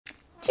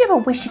Do you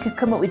ever wish you could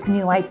come up with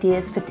new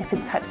ideas for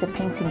different types of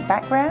painting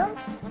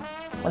backgrounds?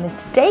 Well, in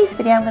today's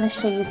video I'm going to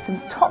show you some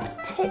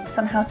top tips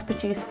on how to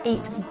produce 8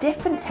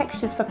 different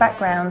textures for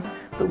backgrounds,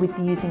 but with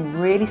using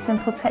really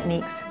simple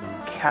techniques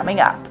coming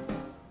up.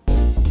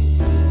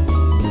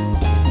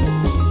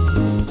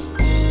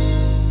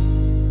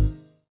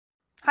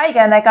 Hi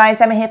again there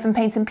guys, Emma here from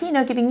Paint and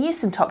Pinot giving you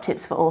some top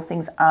tips for all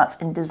things art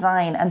and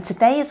design, and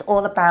today is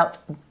all about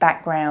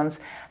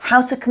backgrounds,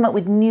 how to come up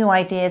with new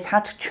ideas,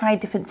 how to try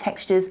different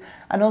textures,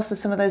 and also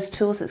some of those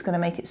tools that's going to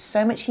make it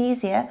so much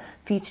easier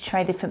for you to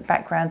try different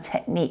background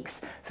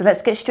techniques. So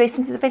let's get straight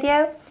into the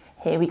video.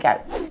 Here we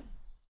go.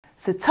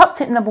 So top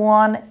tip number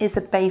 1 is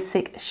a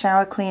basic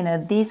shower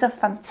cleaner. These are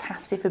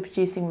fantastic for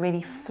producing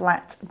really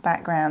flat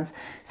backgrounds.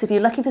 So if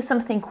you're looking for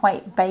something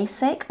quite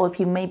basic, or if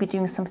you may be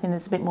doing something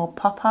that's a bit more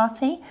pop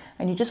arty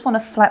and you just want a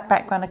flat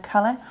background of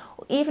color,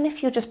 or even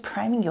if you're just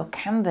priming your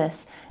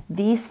canvas,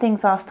 these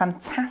things are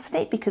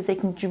fantastic because they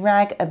can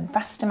drag a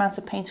vast amount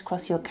of paint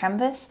across your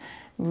canvas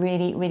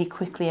really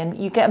quickly, and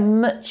you get a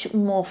much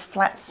more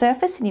flat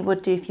surface than you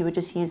would do if you were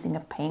just using a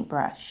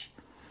paintbrush.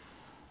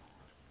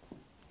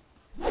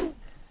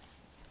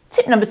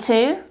 Tip number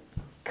 2,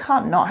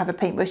 can't not have a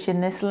paintbrush in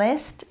this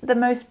list. The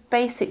most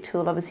basic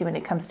tool obviously when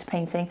it comes to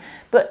painting,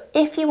 but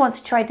if you want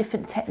to try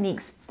different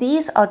techniques,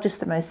 these are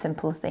just the most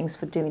simple things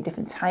for doing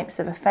different types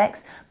of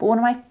effects. But one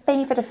of my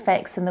favorite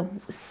effects and the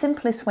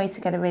simplest way to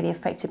get a really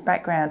effective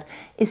background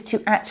is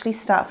to actually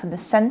start from the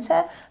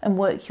center and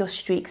work your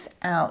streaks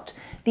out.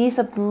 These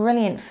are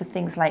brilliant for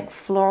things like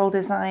floral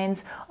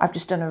designs. I've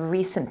just done a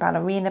recent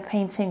ballerina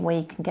painting where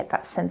you can get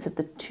that sense of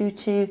the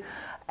tutu.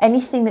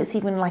 Anything that's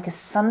even like a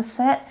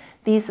sunset,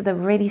 these are the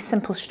really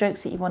simple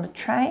strokes that you want to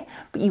try,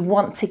 but you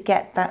want to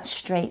get that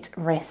straight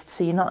wrist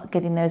so you're not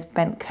getting those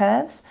bent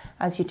curves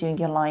as you're doing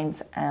your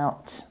lines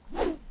out.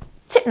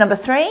 Tip number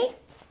 3,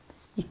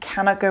 you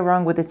cannot go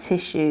wrong with a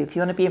tissue. If you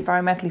want to be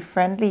environmentally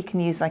friendly, you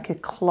can use like a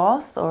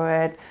cloth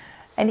or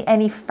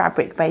any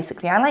fabric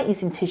basically. I like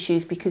using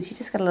tissues because you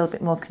just get a little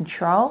bit more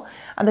control.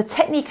 And the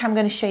technique I'm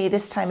going to show you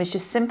this time is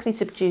just simply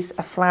to produce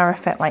a flower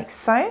effect like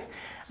so.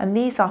 And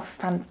these are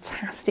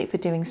fantastic for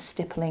doing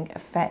stippling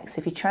effects.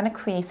 If you're trying to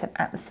create an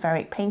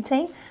atmospheric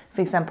painting, for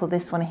example,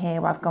 this one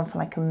here where I've gone for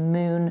like a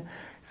moon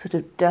sort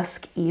of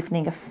dusk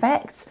evening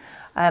effect,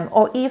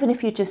 or even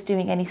if you're just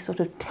doing any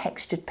sort of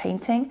textured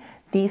painting,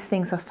 these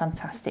things are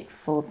fantastic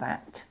for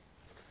that.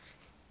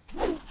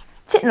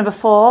 Tip number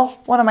 4,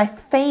 one of my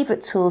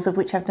favorite tools of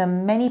which I've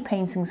done many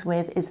paintings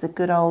with is the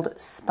good old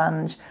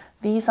sponge.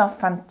 These are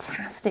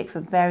fantastic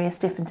for various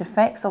different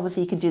effects.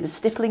 Obviously you can do the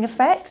stippling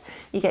effect.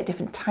 You get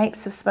different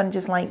types of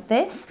sponges like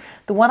this.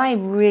 The one I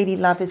really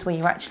love is where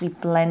you actually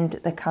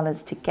blend the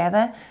colors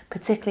together,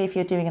 particularly if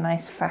you're doing a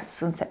nice fast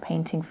sunset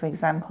painting, for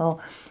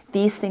example.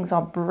 These things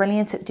are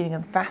brilliant at doing a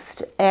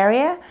vast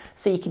area.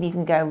 So you can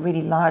even go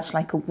really large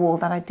like a wall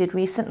that I did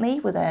recently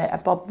with a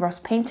Bob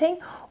Ross painting,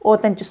 or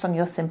then just on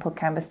your simple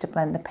canvas to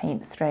blend the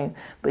paint through.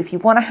 But if you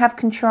want to have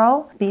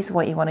control, these are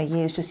what you want to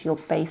use, just your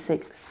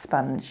basic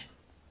sponge.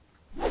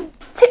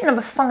 Tip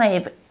number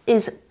 5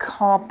 is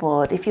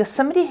cardboard. If you're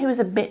somebody who is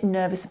a bit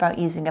nervous about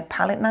using a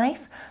palette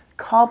knife,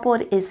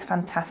 cardboard is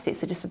fantastic.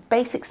 So just a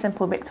basic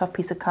simple ripped off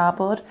piece of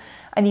cardboard,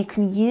 and you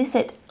can use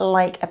it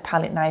like a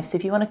palette knife. So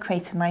if you want to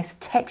create a nice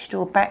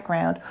textural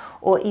background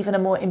or even a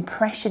more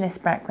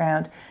impressionist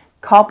background,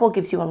 cardboard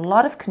gives you a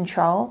lot of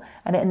control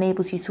and it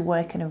enables you to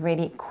work in a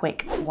really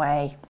quick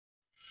way.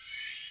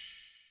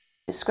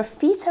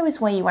 Sgraffito is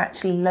where you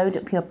actually load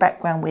up your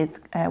background with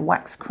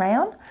wax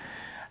crayon,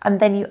 and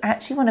then you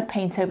actually want to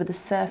paint over the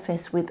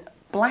surface with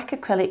black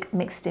acrylic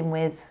mixed in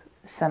with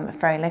some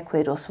fairy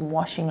liquid or some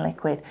washing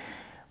liquid.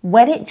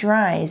 When it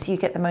dries, you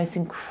get the most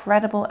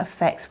incredible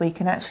effects where you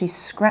can actually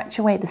scratch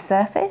away the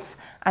surface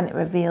and it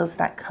reveals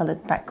that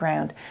coloured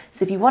background.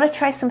 So if you want to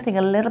try something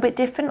a little bit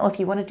different, or if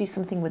you want to do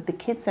something with the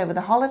kids over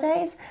the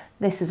holidays,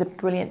 this is a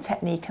brilliant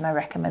technique and I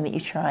recommend that you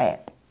try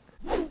it.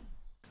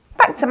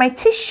 Back to my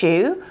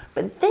tissue,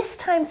 but this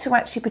time to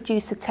actually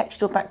produce a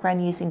textural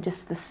background using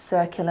just the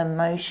circular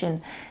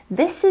motion.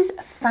 This is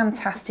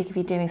fantastic if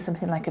you're doing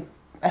something like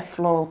a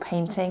floral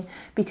painting,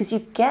 because you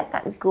get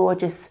that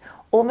gorgeous,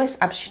 almost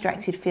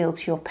abstracted feel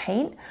to your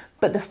paint,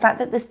 but the fact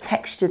that there's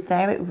texture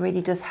there, it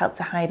really does help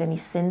to hide any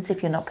sins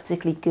if you're not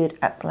particularly good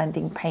at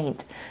blending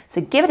paint.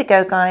 So give it a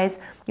go, guys.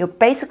 You're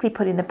basically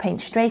putting the paint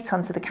straight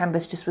onto the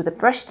canvas just with a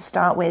brush to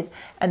start with,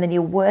 and then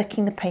you're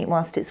working the paint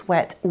whilst it's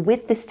wet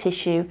with this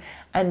tissue,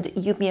 and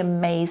you'll be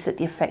amazed at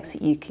the effects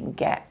that you can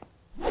get.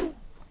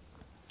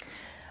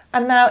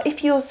 And now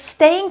if you're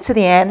staying to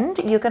the end,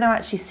 you're going to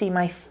actually see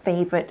my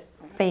favorite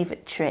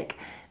trick.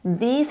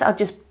 These are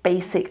just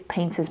basic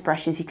painter's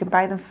brushes. You can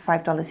buy them for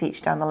 $5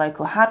 each down the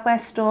local hardware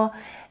store.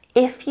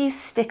 If you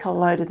stick a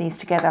load of these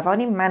together, I've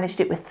only managed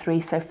it with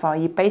 3 so far,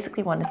 you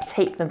basically want to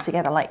tape them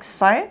together like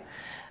so.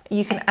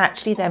 You can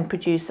actually then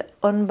produce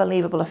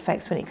unbelievable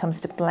effects when it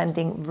comes to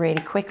blending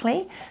really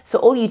quickly. So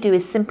all you do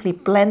is simply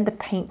blend the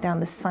paint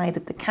down the side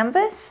of the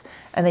canvas,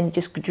 and then you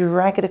just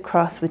drag it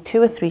across with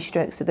 2 or 3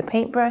 strokes of the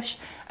paintbrush,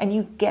 and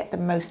you get the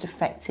most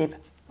effective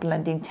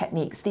blending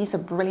techniques. These are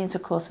brilliant,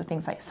 of course, for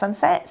things like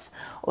sunsets,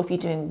 or if you're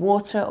doing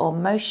water or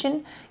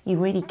motion, you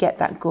really get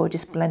that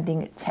gorgeous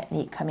blending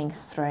technique coming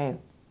through.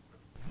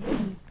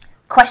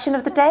 Question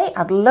of the day,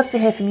 I'd love to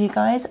hear from you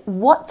guys.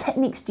 What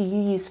techniques do you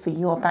use for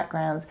your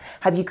backgrounds?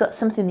 Have you got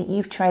something that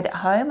you've tried at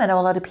home? I know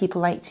a lot of people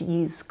like to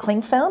use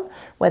cling film,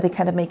 where they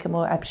kind of make a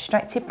more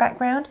abstractive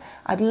background.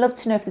 I'd love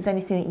to know if there's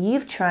anything that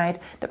you've tried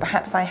that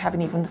perhaps I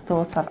haven't even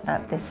thought of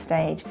at this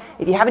stage.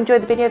 If you have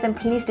enjoyed the video, then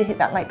please do hit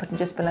that like button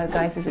just below,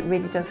 guys, as it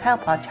really does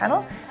help our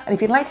channel. And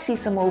if you'd like to see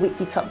some more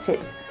weekly top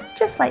tips,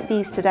 just like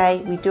these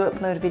today, we do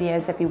upload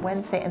videos every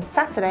Wednesday and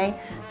Saturday,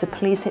 so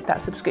please hit that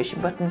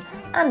subscription button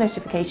and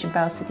notification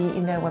bell so that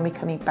you know when we're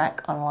coming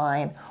back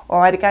online.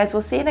 Alrighty guys,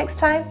 we'll see you next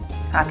time.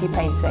 Happy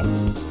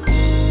painting.